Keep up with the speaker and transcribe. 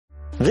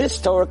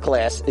This Torah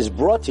class is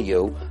brought to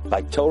you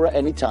by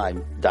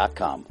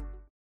TorahAnytime.com.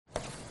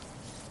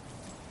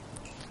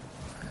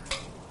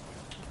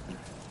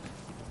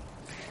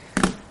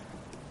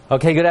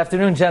 Okay, good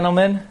afternoon,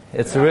 gentlemen.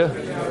 It's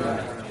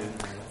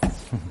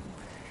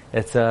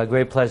a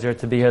great pleasure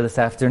to be here this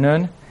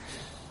afternoon.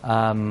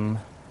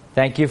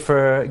 Thank you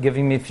for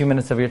giving me a few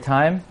minutes of your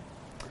time.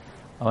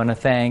 I want to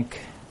thank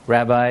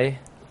Rabbi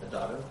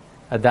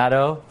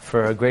Adato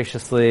for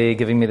graciously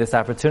giving me this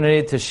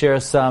opportunity to share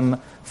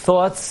some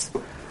thoughts.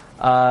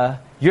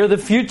 You're the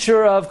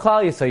future of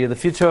Klal Yisrael. You're the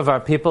future of our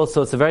people,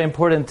 so it's very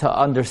important to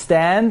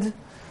understand,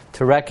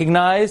 to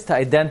recognize, to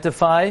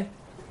identify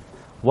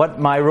what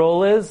my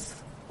role is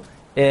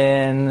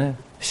in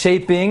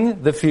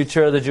shaping the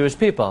future of the Jewish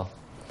people.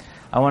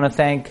 I want to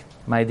thank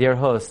my dear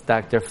host,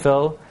 Dr.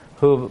 Phil,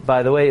 who,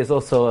 by the way, is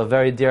also a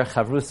very dear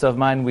chavrusa of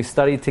mine. We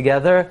study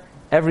together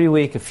every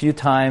week a few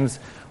times.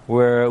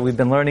 We've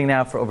been learning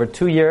now for over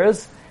 2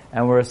 years,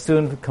 and we're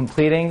soon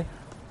completing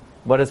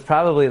what is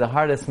probably the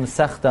hardest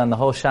Masechta in the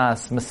whole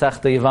Shas,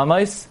 Masechta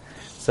Yevamos.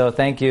 So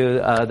thank you,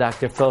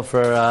 Dr. Phil,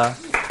 for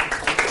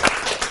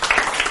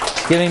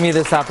giving me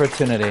this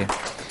opportunity.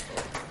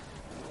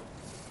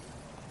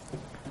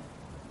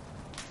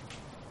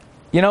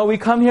 You know, we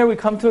come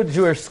to a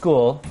Jewish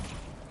school,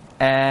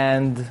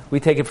 and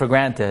we take it for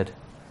granted.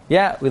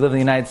 Yeah, we live in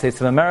the United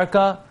States of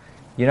America.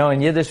 You know,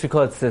 in Yiddish we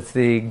call it's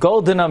the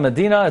Goldena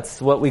Medina.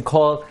 It's what we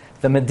call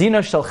the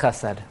Medina Shel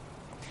Chesed.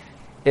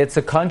 It's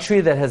a country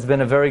that has been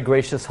a very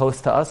gracious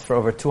host to us for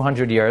over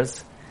 200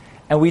 years.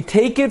 And we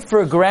take it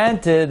for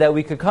granted that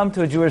we could come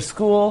to a Jewish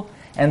school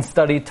and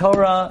study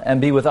Torah and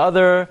be with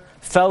other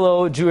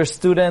fellow Jewish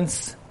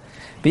students.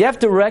 But you have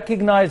to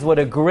recognize what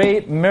a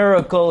great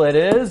miracle it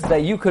is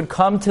that you could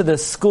come to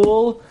this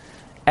school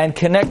and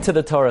connect to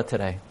the Torah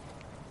today.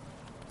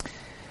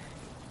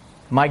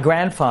 My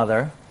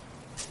grandfather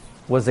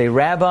was a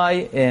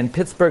rabbi in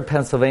Pittsburgh,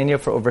 Pennsylvania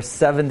for over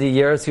 70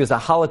 years. He was a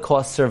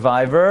Holocaust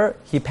survivor.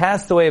 He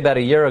passed away about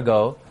a year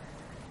ago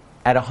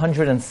at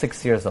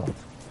 106 years old.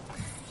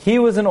 He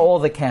was in all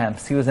the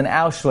camps. He was in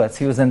Auschwitz.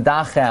 He was in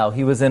Dachau.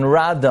 He was in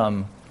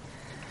Radom.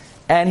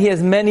 And he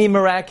has many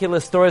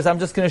miraculous stories. I'm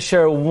just going to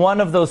share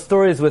one of those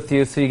stories with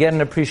you so you get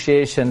an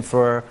appreciation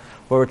for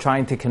what we're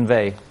trying to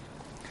convey.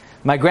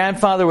 My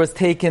grandfather was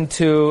taken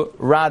to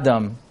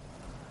Radom,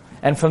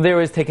 and from there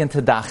he was taken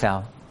to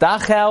Dachau.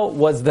 Dachau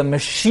was the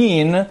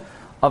machine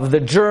of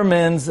the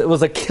Germans. It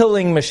was a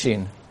killing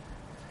machine.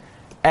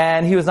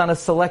 And he was on a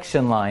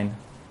selection line.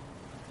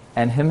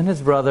 And him and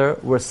his brother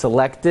were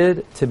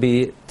selected to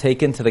be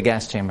taken to the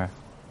gas chamber.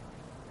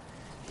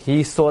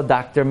 He saw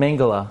Dr.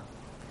 Mengele.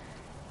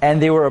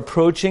 And they were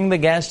approaching the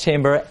gas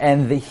chamber,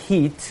 and the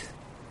heat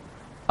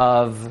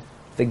of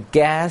the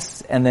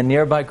gas and the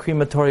nearby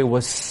crematory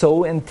was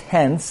so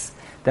intense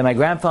that my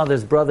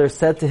grandfather's brother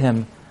said to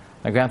him,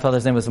 my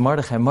grandfather's name was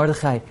Mordechai,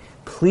 Mordechai,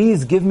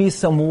 please give me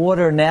some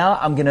water now.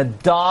 I'm going to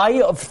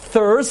die of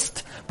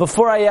thirst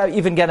before I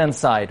even get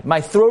inside.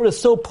 My throat is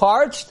so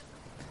parched.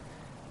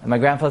 And my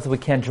grandfather said, we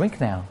can't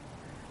drink now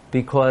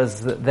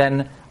because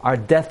then our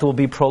death will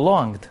be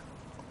prolonged.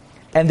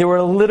 And they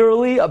were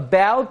literally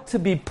about to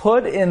be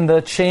put in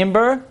the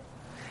chamber.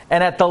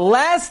 And at the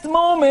last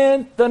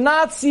moment, the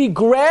Nazi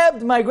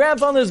grabbed my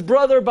grandfather's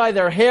brother by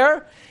their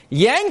hair,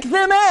 yanked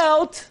them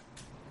out,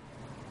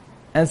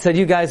 and said,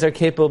 you guys are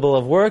capable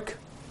of work.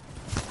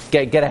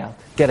 Get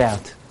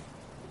out.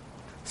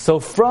 So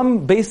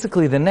from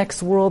basically the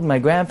next world, my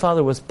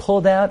grandfather was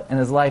pulled out and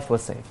his life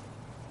was saved.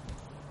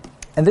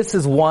 And this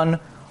is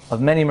one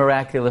of many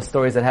miraculous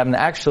stories that happened.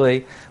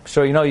 Actually, I'm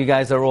sure you know you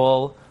guys are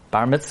all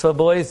bar mitzvah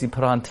boys. You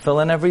put on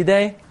tefillin every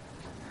day.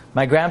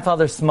 My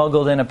grandfather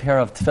smuggled in a pair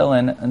of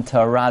tefillin into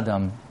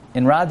Radom.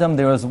 In Radom,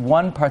 there was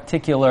one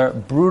particular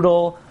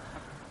brutal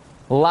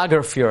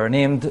Lagerführer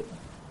named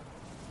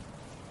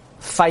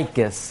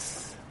Ficus.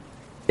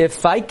 If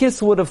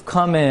Ficus would have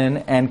come in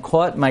and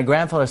caught my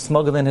grandfather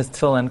smuggled in his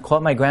tefillin,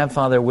 caught my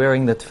grandfather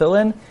wearing the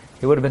tefillin,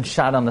 he would have been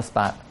shot on the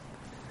spot.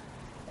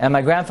 And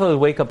my grandfather would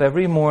wake up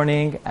every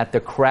morning at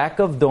the crack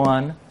of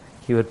dawn.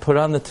 He would put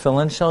on the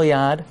tefillin shel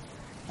yad,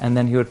 and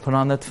then he would put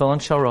on the tefillin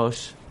shel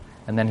rosh,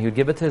 and then he would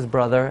give it to his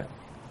brother,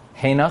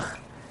 Henoch,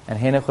 and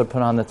Henoch would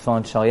put on the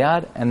tefillin shel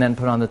yad, and then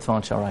put on the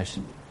tefillin shel rosh.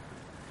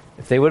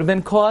 If they would have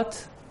been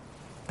caught,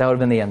 that would have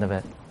been the end of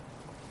it.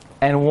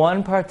 And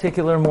one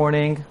particular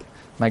morning,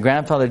 my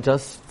grandfather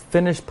just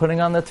finished putting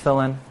on the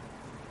tefillin,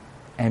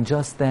 and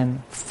just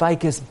then,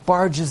 Ficus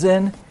barges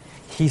in.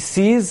 He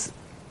sees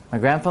my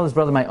grandfather's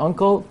brother, my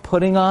uncle,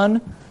 putting on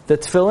the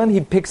tefillin.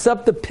 He picks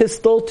up the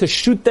pistol to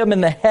shoot them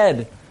in the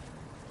head.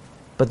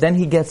 But then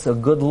he gets a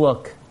good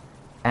look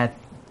at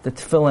the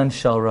tefillin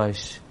shel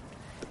rosh.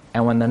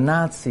 And when the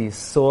Nazis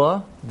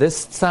saw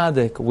this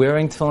tzaddik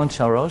wearing tefillin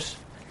shel rosh,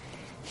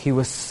 he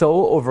was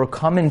so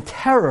overcome in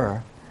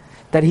terror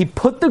that he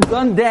put the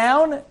gun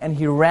down and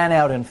he ran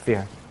out in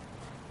fear.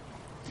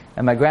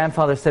 And my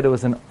grandfather said it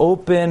was an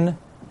open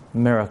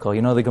miracle.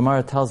 You know, the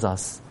Gemara tells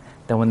us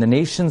that when the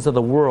nations of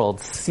the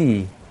world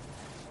see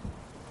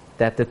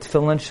that the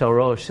tefillin shel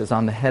rosh is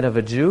on the head of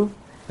a Jew,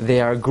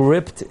 They are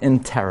gripped in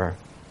terror.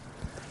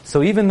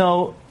 So even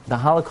though the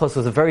Holocaust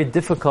was a very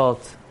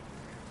difficult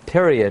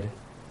period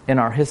in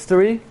our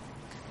history,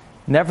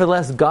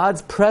 nevertheless,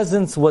 God's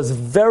presence was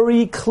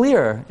very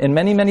clear in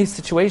many, many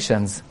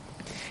situations.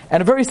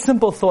 And a very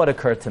simple thought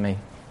occurred to me.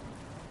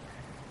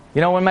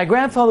 When my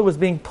grandfather was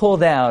being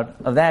pulled out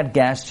of that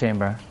gas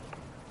chamber,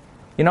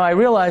 I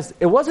realized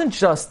it wasn't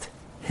just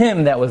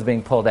him that was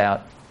being pulled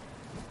out.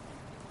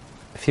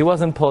 If he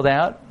wasn't pulled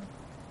out,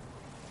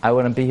 I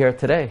wouldn't be here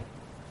today.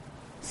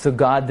 So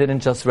God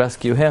didn't just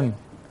rescue him.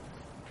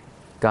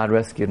 God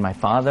rescued my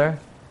father.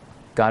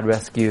 God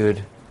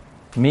rescued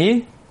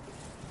me.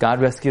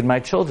 God rescued my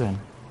children.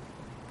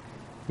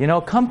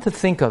 Come to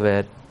think of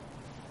it,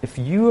 if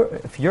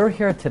you're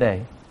here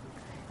today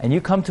and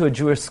you come to a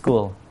Jewish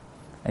school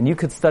and you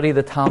could study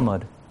the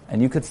Talmud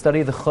and you could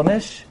study the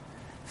Chumash,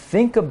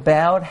 think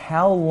about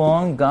how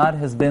long God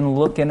has been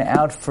looking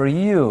out for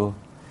you.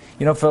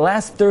 For the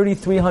last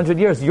 3,300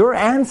 years, your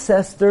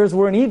ancestors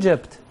were in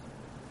Egypt.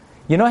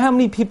 You know how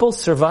many people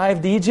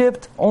survived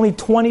Egypt? Only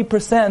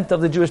 20%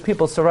 of the Jewish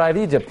people survived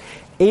Egypt.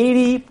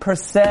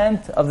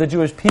 80% of the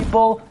Jewish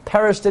people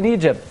perished in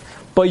Egypt.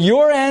 But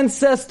your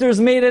ancestors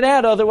made it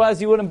out,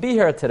 otherwise you wouldn't be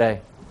here today.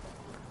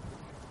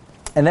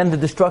 And then the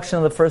destruction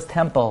of the first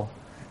temple.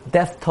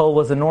 Death toll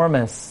was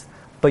enormous,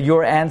 but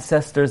your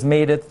ancestors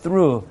made it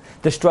through.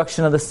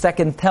 Destruction of the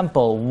second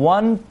temple.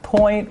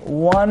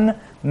 1.1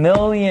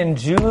 million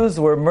Jews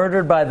were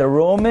murdered by the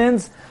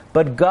Romans,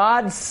 but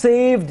God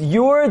saved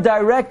your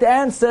direct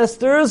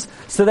ancestors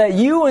so that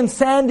you in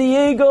San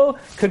Diego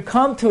could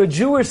come to a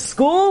Jewish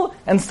school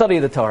and study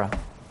the Torah.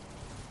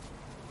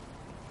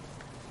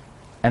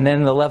 And then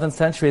in the 11th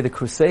century, the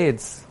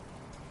Crusades,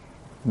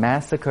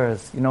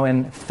 massacres. In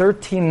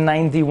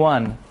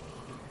 1391,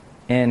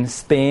 in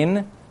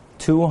Spain,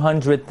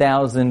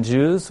 200,000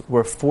 Jews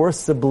were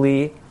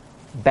forcibly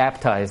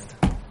baptized.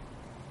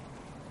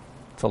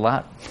 It's a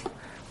lot.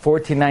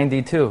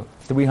 1492,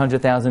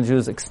 300,000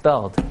 Jews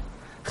expelled.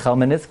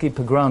 Chmielnicki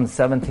pogrom,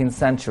 17th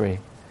century.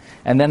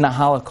 And then the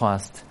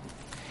Holocaust.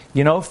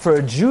 For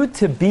a Jew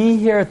to be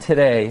here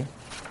today,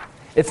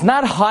 it's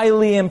not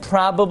highly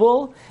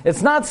improbable,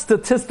 it's not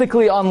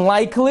statistically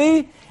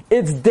unlikely,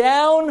 it's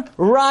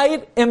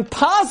downright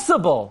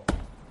impossible.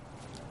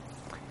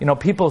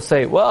 People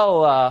say,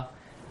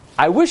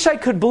 I wish I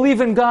could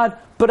believe in God,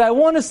 but I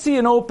want to see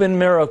an open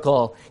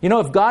miracle.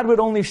 If God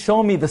would only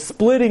show me the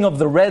splitting of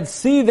the Red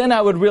Sea, then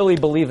I would really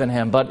believe in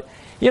Him. But,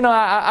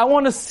 I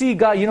want to see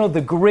God.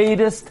 The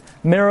greatest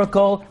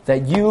miracle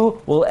that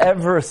you will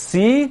ever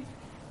see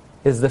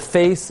is the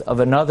face of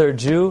another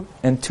Jew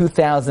in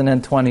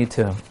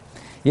 2022.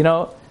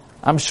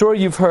 I'm sure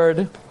you've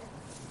heard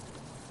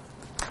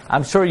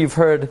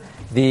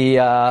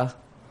the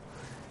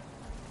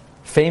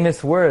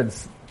famous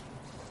words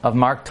of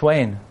Mark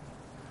Twain,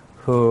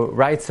 who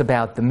writes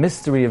about the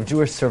mystery of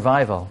Jewish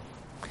survival.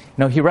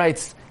 He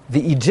writes,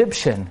 the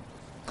Egyptian,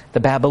 the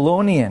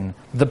Babylonian,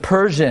 the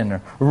Persian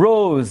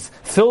rose,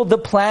 filled the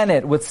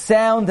planet with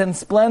sound and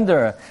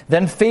splendor,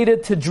 then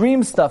faded to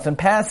dream stuff and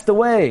passed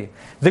away.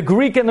 The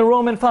Greek and the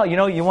Roman fell.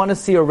 You want to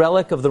see a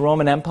relic of the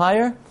Roman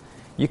Empire?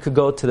 You could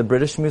go to the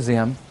British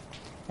Museum,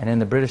 and in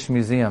the British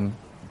Museum,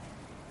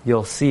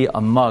 you'll see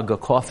a mug, a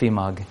coffee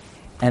mug,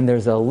 and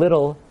there's a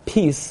little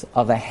piece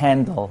of a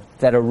handle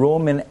that a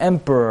Roman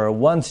emperor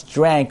once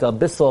drank a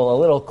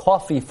little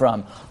coffee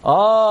from.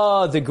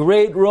 Oh, the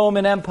great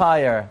Roman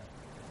Empire.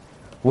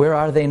 Where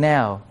are they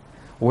now?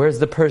 Where's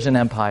the Persian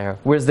Empire?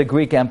 Where's the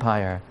Greek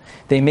Empire?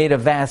 They made a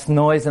vast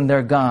noise and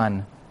they're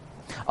gone.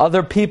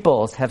 Other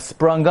peoples have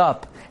sprung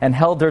up and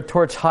held their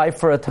torch high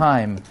for a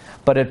time,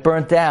 but it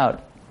burnt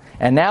out.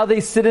 And now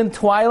they sit in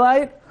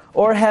twilight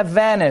or have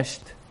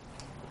vanished.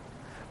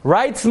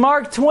 Writes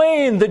Mark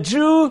Twain, the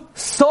Jew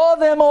saw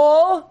them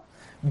all,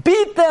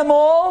 beat them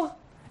all,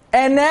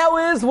 and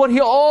now is what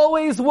he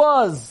always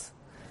was,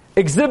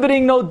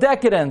 exhibiting no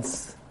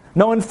decadence,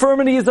 no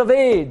infirmities of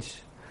age,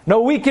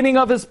 no weakening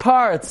of his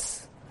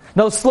parts,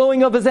 no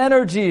slowing of his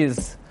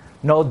energies,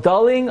 no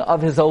dulling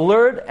of his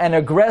alert and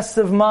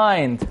aggressive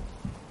mind.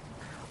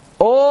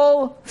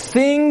 All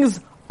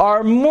things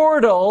are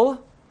mortal,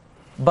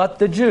 but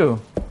the Jew.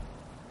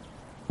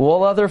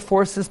 All other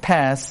forces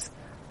pass,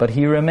 but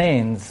he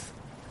remains.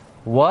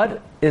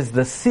 What is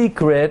the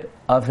secret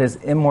of his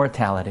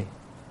immortality?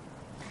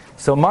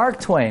 So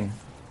Mark Twain,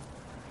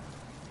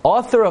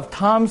 author of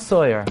Tom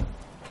Sawyer,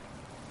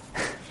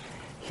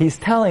 he's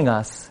telling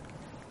us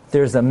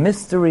there's a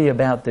mystery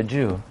about the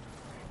Jew.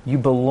 You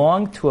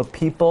belong to a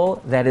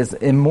people that is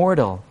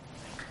immortal.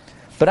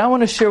 But I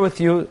want to share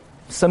with you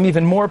some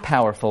even more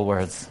powerful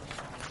words.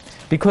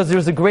 Because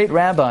there's a great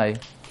rabbi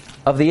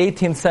of the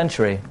 18th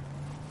century.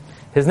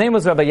 His name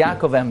was Rabbi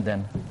Yaakov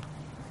Emden.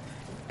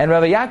 And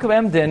Rabbi Yaakov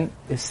Emden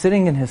is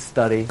sitting in his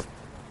study,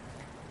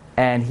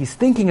 and he's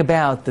thinking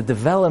about the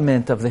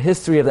development of the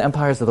history of the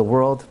empires of the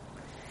world.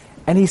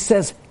 And he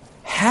says,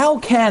 how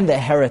can the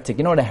heretic,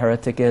 you know what a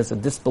heretic is, a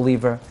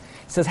disbeliever?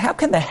 He says, how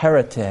can the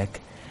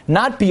heretic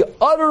not be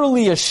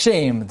utterly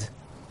ashamed?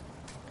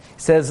 He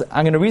says,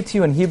 I'm going to read to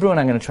you in Hebrew and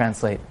I'm going to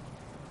translate.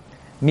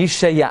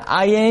 Misha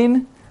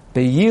Ya'ayin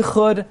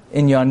Beyichud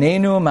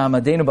Inyanenu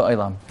Ma'amadenu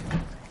Ba'olam.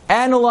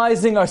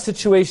 Analyzing our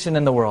situation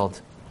in the world.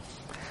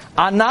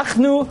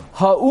 Anachnu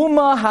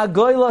ha'uma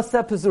hagoyla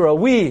sepizura.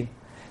 We,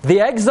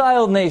 the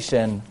exiled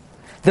nation,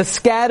 the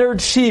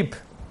scattered sheep.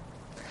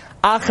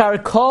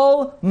 Achar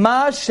kol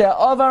ma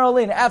she'avar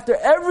alin. After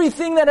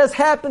everything that has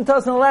happened to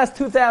us in the last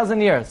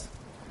 2,000 years.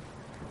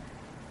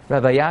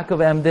 Rabbi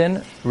Yaakov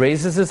Emden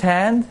raises his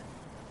hand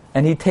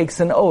and he takes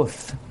an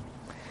oath.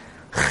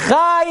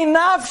 Chai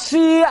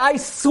nafshi, I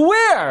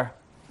swear.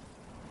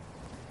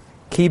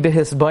 Ki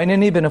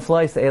behisbainani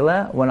beneflais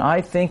ela. When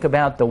I think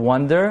about the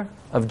wonder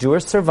of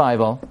Jewish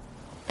survival,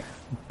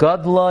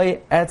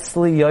 Gadloi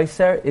etzli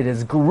yoser, it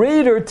is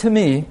greater to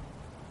me,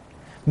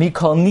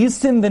 mikol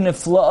nisim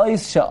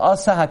beneflais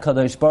she'asa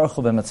hakadosh baruch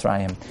hu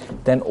b'Mitzrayim,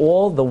 than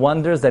all the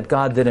wonders that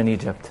God did in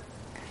Egypt.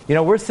 You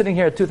know, we're sitting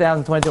here at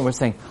 2020 and we're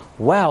saying,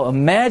 wow,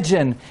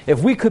 imagine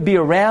if we could be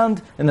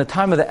around in the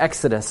time of the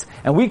Exodus,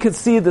 and we could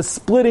see the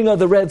splitting of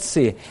the Red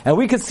Sea, and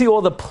we could see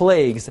all the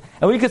plagues,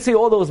 and we could see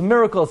all those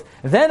miracles.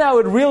 Then I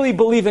would really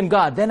believe in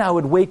God. Then I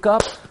would wake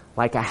up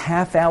like a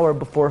half hour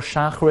before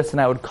Shacharis, and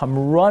I would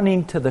come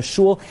running to the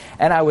shul,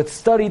 and I would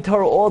study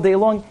Torah all day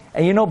long.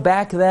 And you know,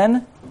 back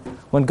then,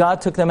 when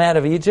God took them out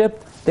of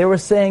Egypt, they were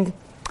saying,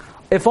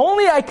 if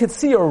only I could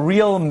see a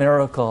real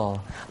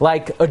miracle,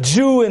 like a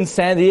Jew in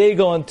San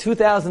Diego in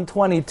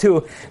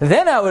 2022,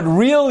 then I would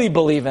really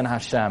believe in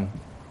Hashem.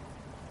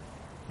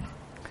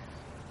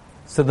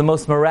 So the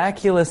most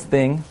miraculous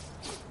thing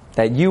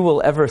that you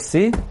will ever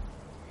see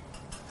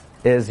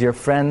is your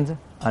friend,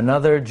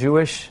 another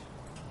Jewish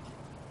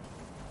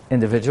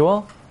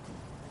individual,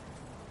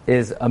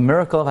 is a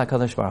miracle of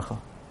HaKadosh Baruch Hu.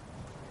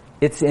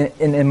 It's an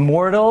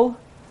immortal,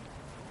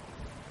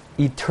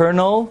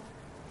 eternal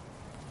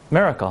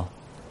miracle.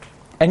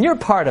 And you're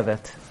part of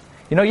it.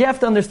 You know, you have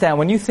to understand,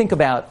 when you think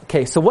about,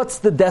 okay, so what's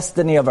the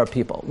destiny of our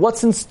people?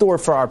 What's in store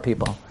for our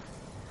people?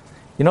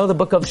 You know the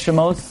book of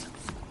Shemos?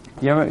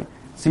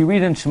 So you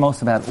read in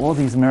Shemos about all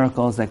these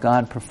miracles that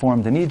God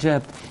performed in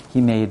Egypt.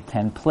 He made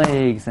 10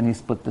 plagues, and He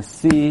split the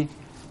sea.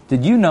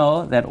 Did you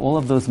know that all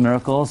of those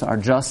miracles are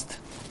just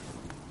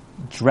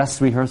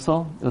dress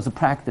rehearsal? It was a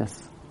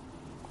practice.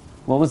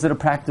 What was it a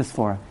practice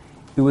for?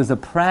 It was a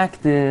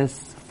practice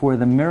for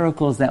the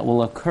miracles that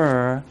will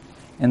occur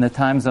in the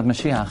times of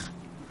Mashiach.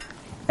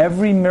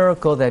 Every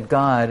miracle that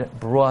God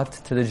brought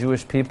to the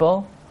Jewish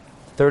people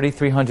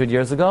 3,300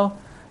 years ago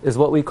is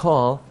what we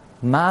call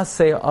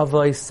Maaseh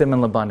Avos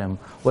Siman Labanim.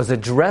 Was a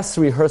dress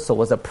rehearsal,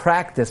 was a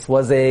practice,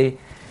 was a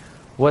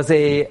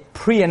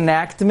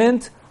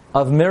pre-enactment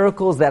of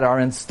miracles that are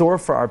in store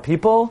for our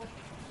people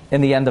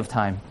in the end of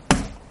time.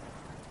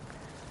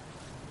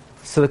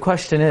 So the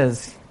question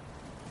is,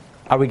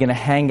 are we going to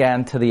hang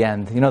on to the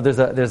end? You know, there's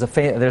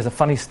a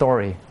funny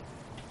story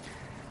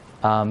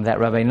that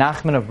Rabbi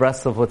Nachman of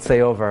Breslov would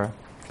say over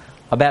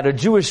about a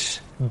Jewish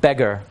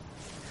beggar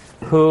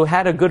who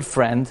had a good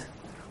friend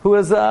who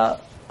was a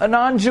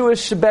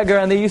non-Jewish beggar,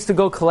 and they used to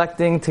go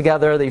collecting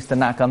together. They used to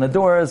knock on the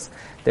doors.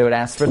 They would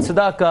ask for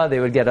tzedakah. They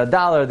would get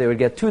 $1. They would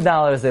get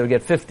 $2. They would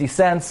get 50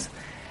 cents.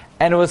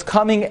 And it was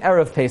coming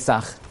Erev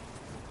Pesach.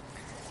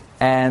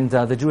 And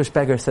the Jewish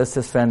beggar says to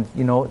his friend,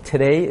 you know,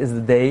 today is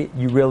the day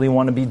you really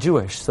want to be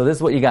Jewish. So this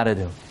is what you got to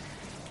do.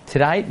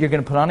 Tonight you're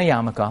going to put on a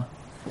yarmulke.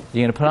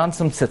 You're going to put on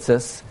some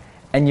tzitzis,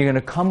 and you're going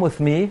to come with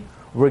me.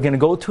 We're going to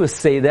go to a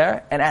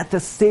Seder, and at the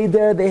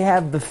Seder they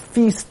have the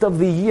feast of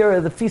the year,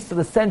 the feast of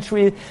the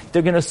century.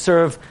 They're going to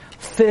serve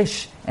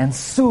fish and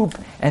soup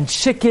and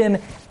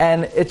chicken,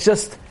 and it's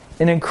just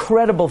an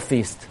incredible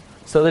feast.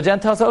 So the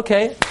Gentile said,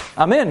 okay,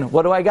 I'm in.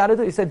 What do I got to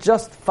do? He said,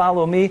 just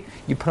follow me.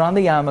 You put on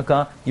the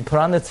yarmulke, you put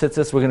on the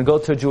tzitzis. We're going to go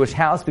to a Jewish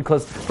house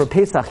because for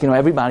Pesach, you know,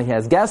 everybody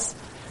has guests.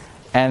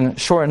 And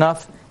sure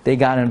enough, they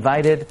got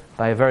invited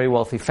by a very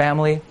wealthy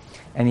family.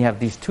 And you have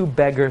these two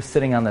beggars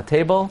sitting on the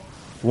table.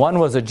 One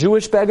was a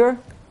Jewish beggar,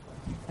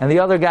 and the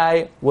other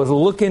guy was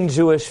looking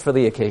Jewish for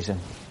the occasion.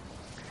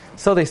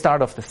 So they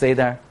start off the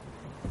Seder,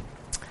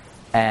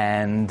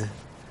 and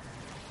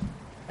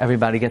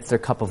everybody gets their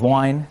cup of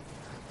wine.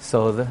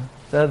 So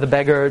the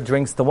beggar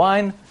drinks the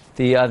wine.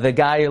 The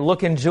guy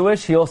looking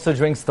Jewish, he also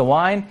drinks the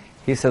wine.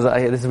 He says,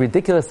 "This is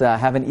ridiculous. I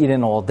haven't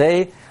eaten all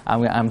day.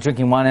 I'm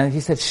drinking wine." And he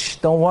said, "Shh,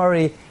 don't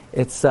worry.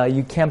 It's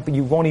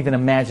you won't even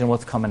imagine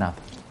what's coming up."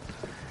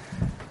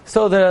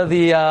 So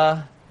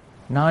the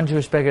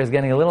non-Jewish beggar is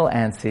getting a little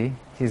antsy.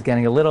 He's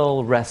getting a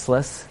little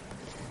restless.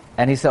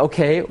 And he said,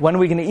 okay, when are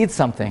we going to eat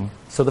something?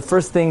 So the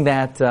first thing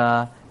that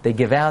they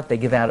give out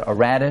a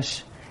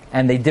radish,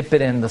 and they dip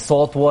it in the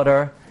salt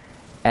water.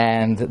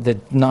 And the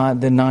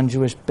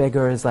non-Jewish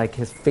beggar is like,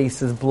 his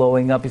face is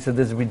blowing up. He said,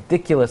 this is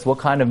ridiculous. What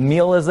kind of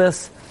meal is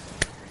this?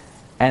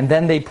 And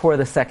then they pour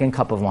the second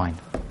cup of wine.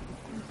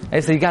 And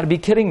he said, you got to be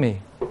kidding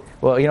me.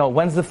 Well, you know,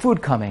 when's the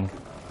food coming?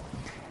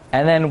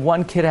 And then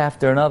one kid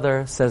after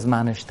another says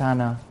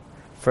Manishtana.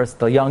 First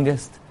the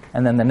youngest,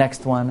 and then the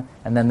next one,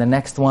 and then the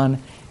next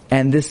one.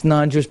 And this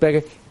non-Jewish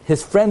beggar,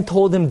 his friend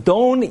told him,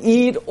 don't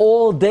eat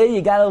all day.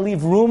 You got to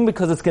leave room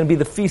because it's going to be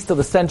the feast of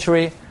the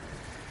century.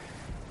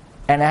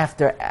 And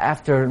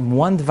after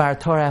one Dvar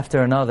Torah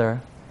after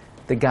another,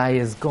 the guy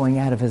is going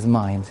out of his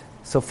mind.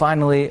 So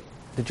finally,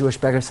 the Jewish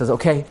beggar says,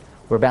 okay,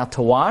 we're about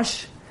to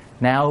wash.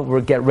 Now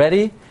we'll get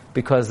ready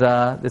because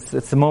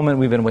it's the moment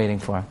we've been waiting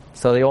for.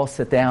 So they all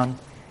sit down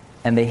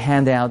and they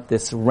hand out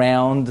this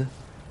round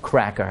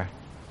cracker.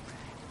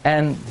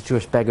 And the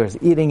Jewish beggar is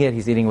eating it.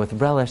 He's eating it with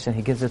relish, and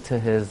he gives it to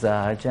his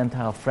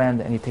Gentile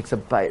friend, and he takes a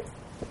bite.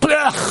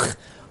 Blech!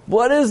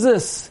 What is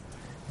this?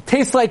 It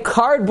tastes like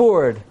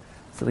cardboard.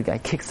 So the guy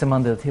kicks him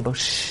under the table.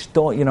 Shh,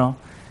 don't,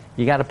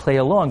 you got to play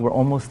along. We're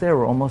almost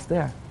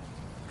there.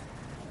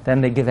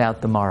 Then they give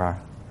out the maror.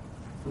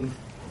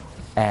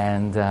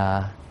 And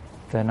the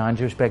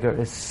non-Jewish beggar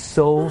is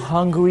so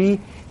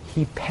hungry,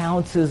 he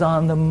pounces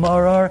on the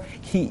maror.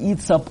 He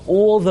eats up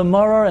all the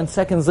maror, and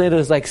seconds later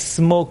there's like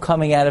smoke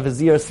coming out of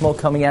his ear, smoke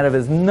coming out of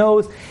his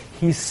nose.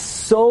 He's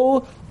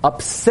so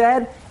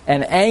upset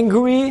and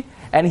angry,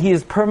 and he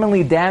has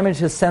permanently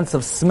damaged his sense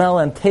of smell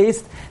and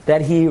taste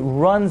that he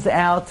runs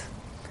out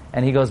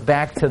and he goes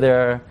back to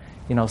their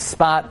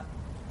spot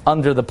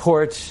under the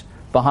porch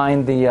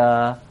behind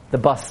the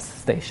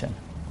bus station.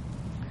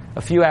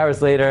 A few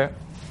hours later,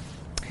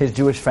 his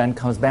Jewish friend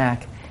comes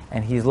back,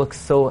 and he looks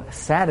so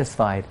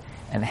satisfied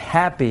and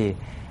happy.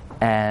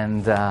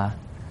 And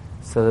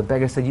so the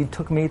beggar said, you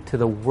took me to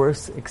the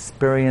worst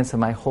experience of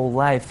my whole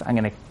life. I'm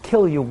going to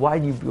kill you. Why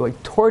do you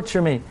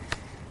torture me? He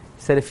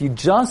said, if you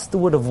just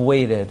would have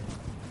waited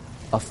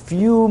a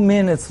few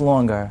minutes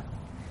longer,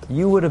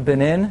 you would have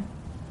been in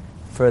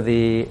for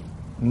the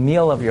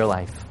meal of your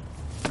life.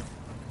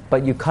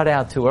 But you cut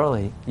out too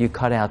early. You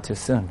cut out too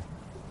soon.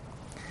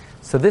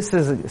 So this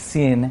is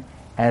seen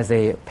as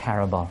a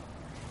parable.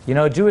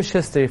 Jewish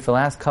history for the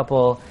last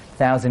couple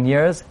thousand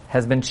years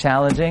has been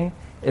challenging.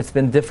 It's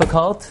been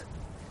difficult.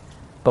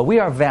 But we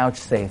are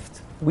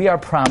vouchsafed. We are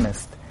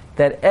promised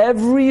that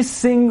every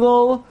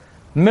single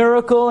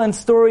miracle and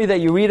story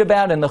that you read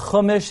about in the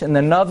Chumash and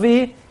the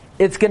Navi,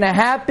 it's going to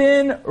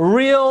happen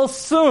real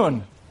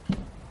soon.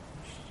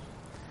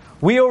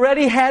 We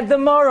already had the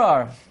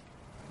maror.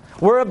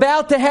 We're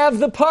about to have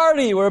the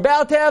party. We're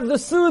about to have the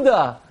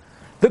Suda.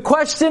 The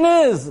question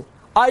is,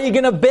 are you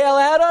going to bail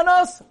out on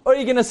us, or are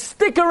you going to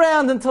stick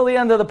around until the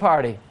end of the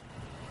party?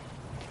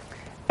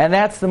 And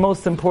that's the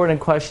most important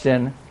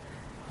question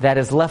that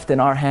is left in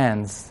our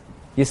hands.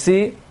 You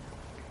see,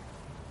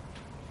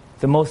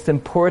 the most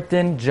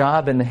important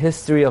job in the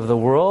history of the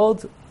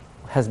world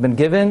has been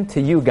given to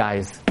you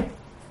guys.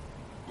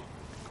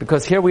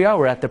 Because here we are,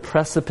 we're at the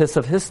precipice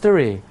of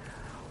history.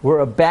 We're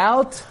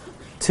about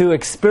to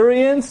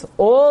experience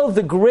all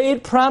the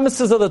great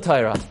promises of the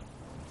Torah.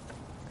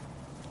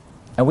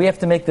 And we have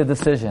to make the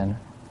decision.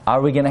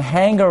 Are we going to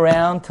hang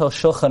around till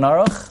Shulchan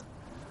Aruch,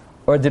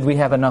 or did we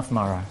have enough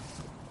maror?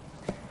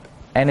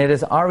 And it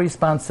is our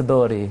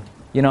responsibility.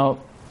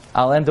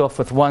 I'll end off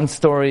with one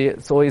story.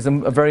 It's always a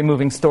very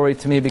moving story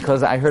to me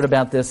because I heard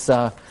about this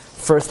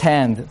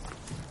firsthand.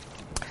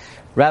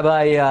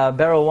 Rabbi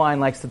Beryl Wein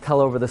likes to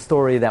tell over the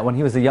story that when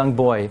he was a young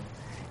boy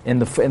in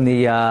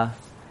the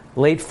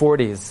late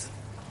 40s,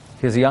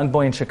 he was a young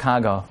boy in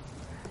Chicago.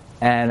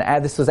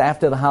 And this was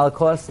after the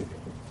Holocaust.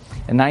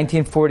 In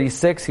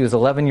 1946, he was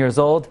 11 years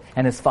old,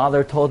 and his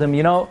father told him,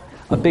 a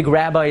big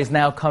rabbi is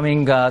now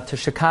coming to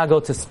Chicago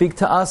to speak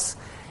to us.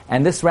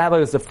 And this rabbi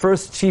was the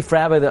first chief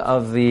rabbi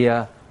of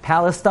the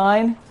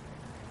Palestine,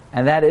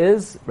 and that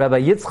is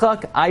Rabbi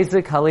Yitzchak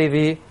Isaac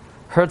Halevi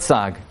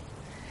Herzog.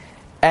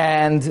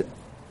 And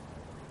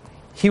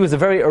he was a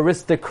very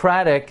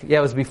aristocratic. It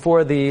was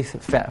before the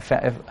State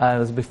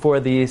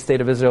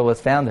of Israel was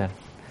founded,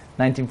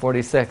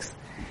 1946.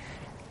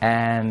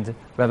 And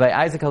Rabbi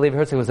Isaac Halevi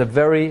Herzog was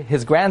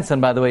his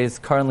grandson, by the way, is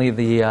currently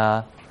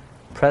the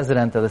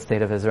president of the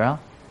State of Israel.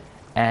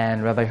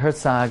 And Rabbi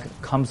Herzog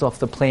comes off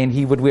the plane.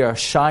 He would wear a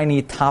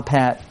shiny top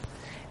hat,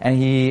 and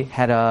he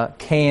had a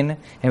cane, and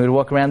he would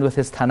walk around with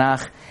his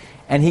Tanakh.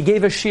 And he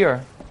gave a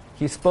shir.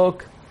 He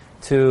spoke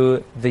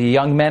to the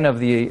young men of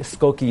the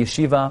Skokie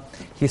Yeshiva.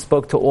 He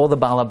spoke to all the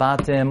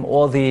Balabatim,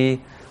 all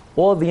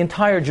the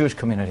entire Jewish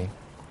community.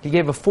 He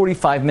gave a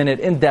 45-minute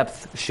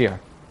in-depth shir.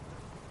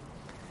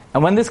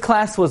 And when this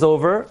class was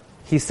over,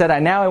 he said,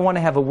 now I want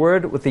to have a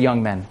word with the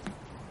young men.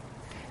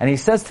 And he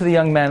says to the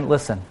young men,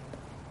 listen,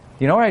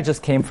 you know where I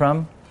just came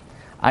from?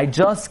 I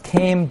just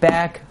came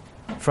back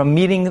from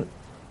meeting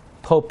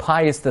Pope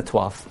Pius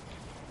XII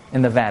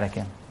in the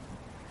Vatican.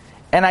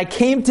 And I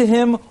came to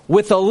him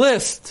with a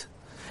list.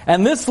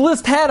 And this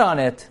list had on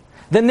it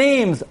the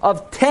names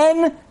of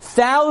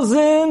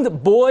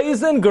 10,000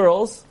 boys and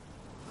girls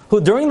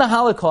who during the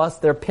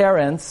Holocaust, their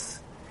parents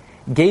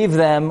gave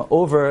them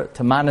over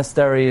to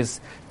monasteries,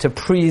 to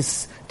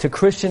priests, to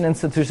Christian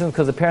institutions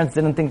because the parents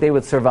didn't think they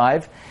would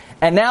survive.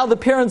 And now the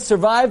parents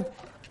survived.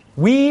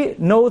 We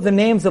know the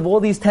names of all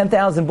these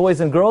 10,000 boys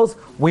and girls.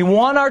 We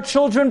want our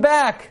children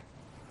back.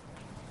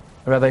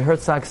 Rabbi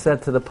Herzog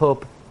said to the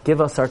Pope, give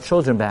us our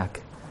children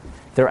back.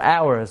 They're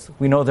ours.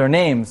 We know their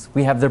names.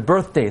 We have their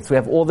birth dates. We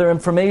have all their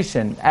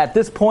information. At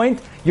this point,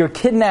 you're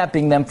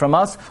kidnapping them from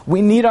us.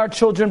 We need our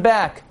children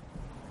back.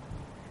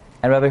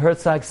 And Rabbi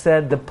Herzog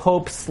said the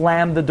Pope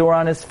slammed the door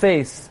on his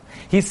face.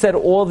 He said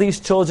all these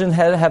children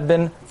have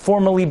been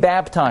formally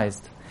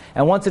baptized.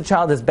 And once a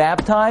child is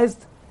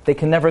baptized, they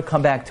can never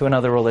come back to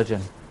another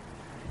religion.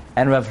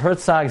 And Rav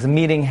Herzog's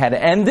meeting had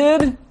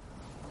ended,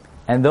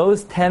 and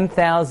those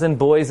 10,000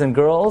 boys and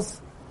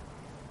girls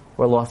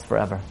were lost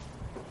forever.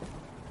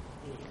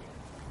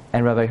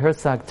 And Rabbi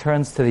Herzog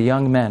turns to the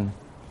young men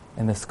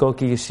in the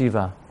Skokie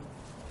Yeshiva,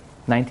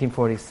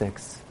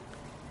 1946,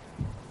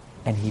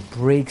 and he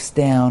breaks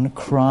down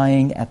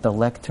crying at the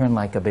lectern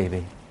like a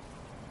baby.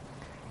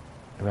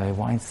 Rabbi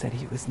Wein said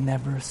he was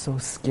never so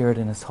scared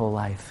in his whole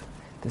life.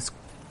 This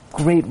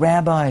great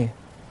rabbi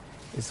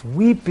is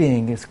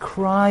weeping, is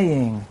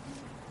crying.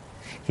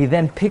 He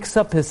then picks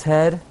up his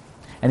head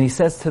and he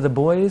says to the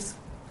boys,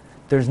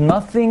 there's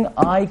nothing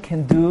I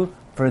can do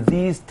for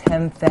these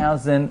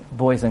 10,000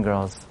 boys and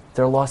girls.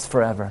 They're lost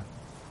forever.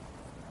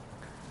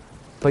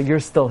 But you're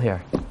still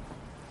here.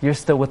 You're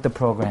still with the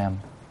program.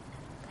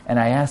 And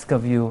I ask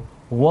of you,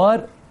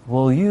 what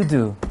will you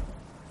do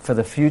for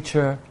the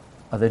future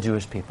of the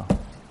Jewish people?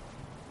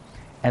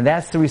 And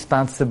that's the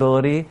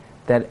responsibility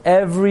that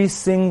every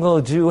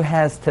single Jew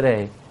has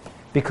today,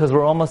 because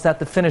we're almost at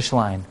the finish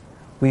line.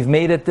 We've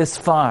made it this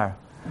far.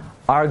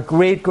 Our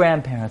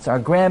great-grandparents, our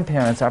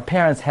grandparents, our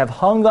parents have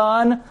hung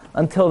on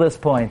until this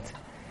point.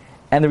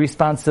 And the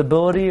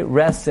responsibility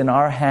rests in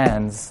our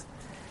hands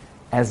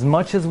as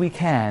much as we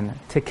can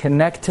to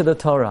connect to the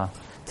Torah,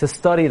 to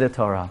study the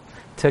Torah,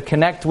 to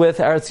connect with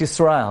Eretz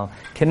Yisrael,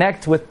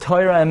 connect with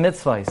Torah and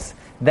mitzvahs.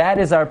 That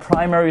is our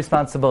primary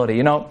responsibility.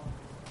 You know,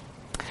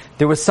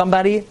 there was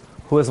somebody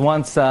who was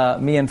once,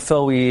 me and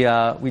Phil, we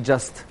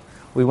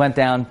went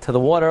down to the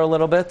water a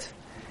little bit,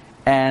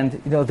 and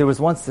you know, there was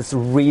once this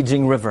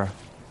raging river.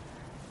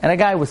 And a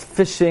guy was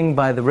fishing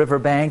by the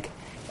riverbank,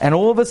 and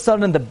all of a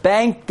sudden the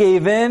bank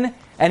gave in,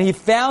 and he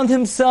found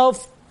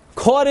himself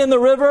caught in the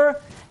river,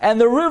 and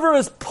the river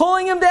is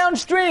pulling him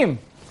downstream.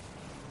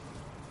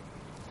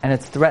 And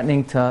it's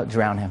threatening to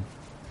drown him.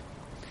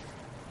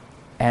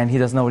 And he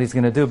doesn't know what he's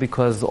going to do,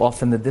 because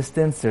off in the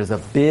distance there's a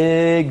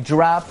big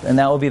drop, and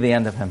that will be the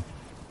end of him.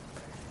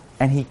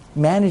 And he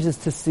manages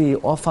to see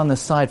off on the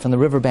side from the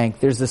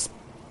riverbank, there's this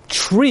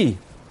tree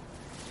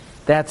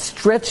that's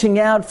stretching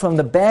out from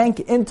the bank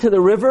into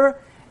the river,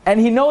 and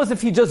he knows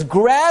if he just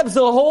grabs a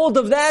hold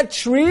of that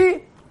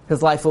tree,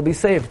 his life will be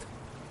saved.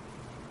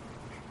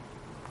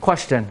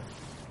 Question: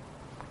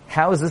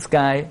 how is this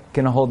guy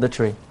going to hold the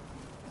tree?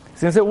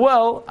 He's going to say,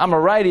 well, I'm a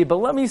righty, but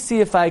let me see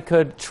if I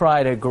could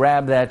try to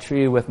grab that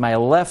tree with my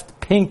left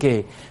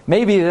pinky.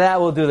 Maybe that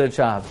will do the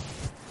job.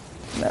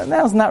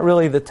 Now's not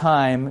really the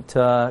time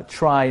to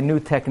try new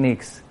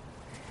techniques.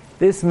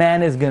 This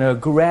man is going to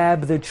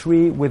grab the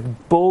tree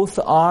with both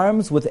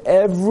arms, with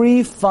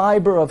every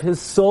fiber of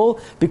his soul,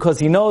 because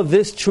he knows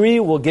this tree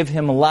will give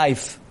him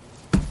life.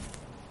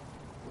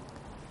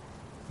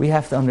 We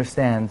have to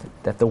understand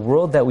that the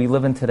world that we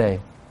live in today,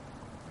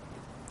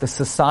 the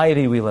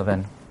society we live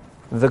in,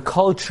 the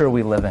culture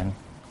we live in,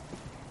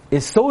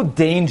 is so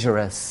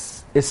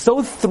dangerous, is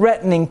so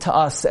threatening to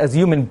us as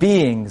human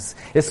beings,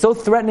 is so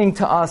threatening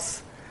to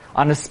us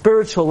on a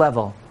spiritual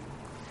level.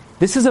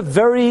 This is a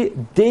very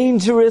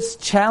dangerous,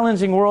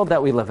 challenging world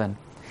that we live in.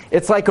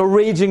 It's like a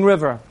raging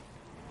river.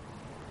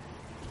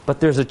 But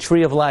there's a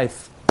tree of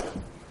life.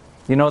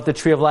 You know what the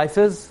tree of life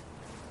is?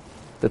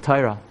 The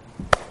Torah.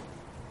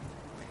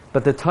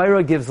 But the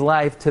Torah gives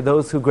life to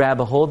those who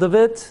grab a hold of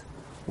it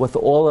with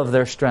all of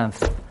their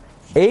strength.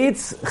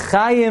 Eitz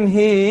chayim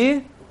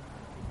hi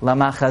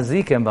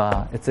lamachazikim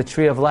ba. It's a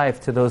tree of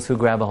life to those who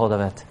grab a hold of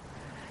it.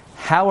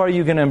 How are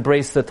you going to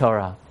embrace the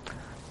Torah?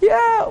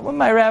 Yeah, when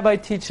my rabbi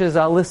teaches,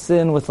 I'll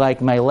listen with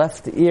like my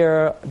left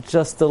ear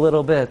just a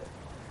little bit.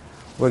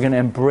 We're going to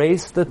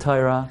embrace the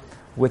Torah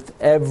with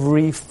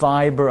every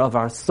fiber of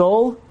our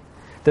soul.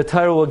 The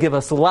Torah will give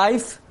us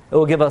life. It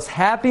will give us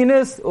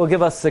happiness. It will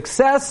give us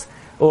success.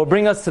 It will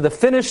bring us to the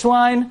finish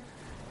line.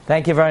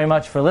 Thank you very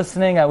much for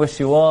listening. I wish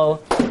you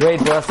all great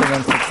blessing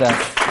and success.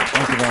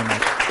 Thank you very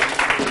much.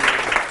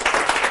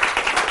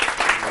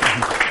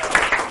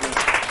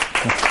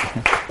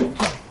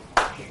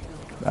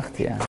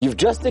 You've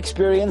just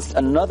experienced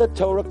another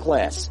Torah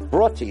class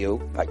brought to you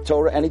by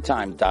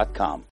TorahAnytime.com.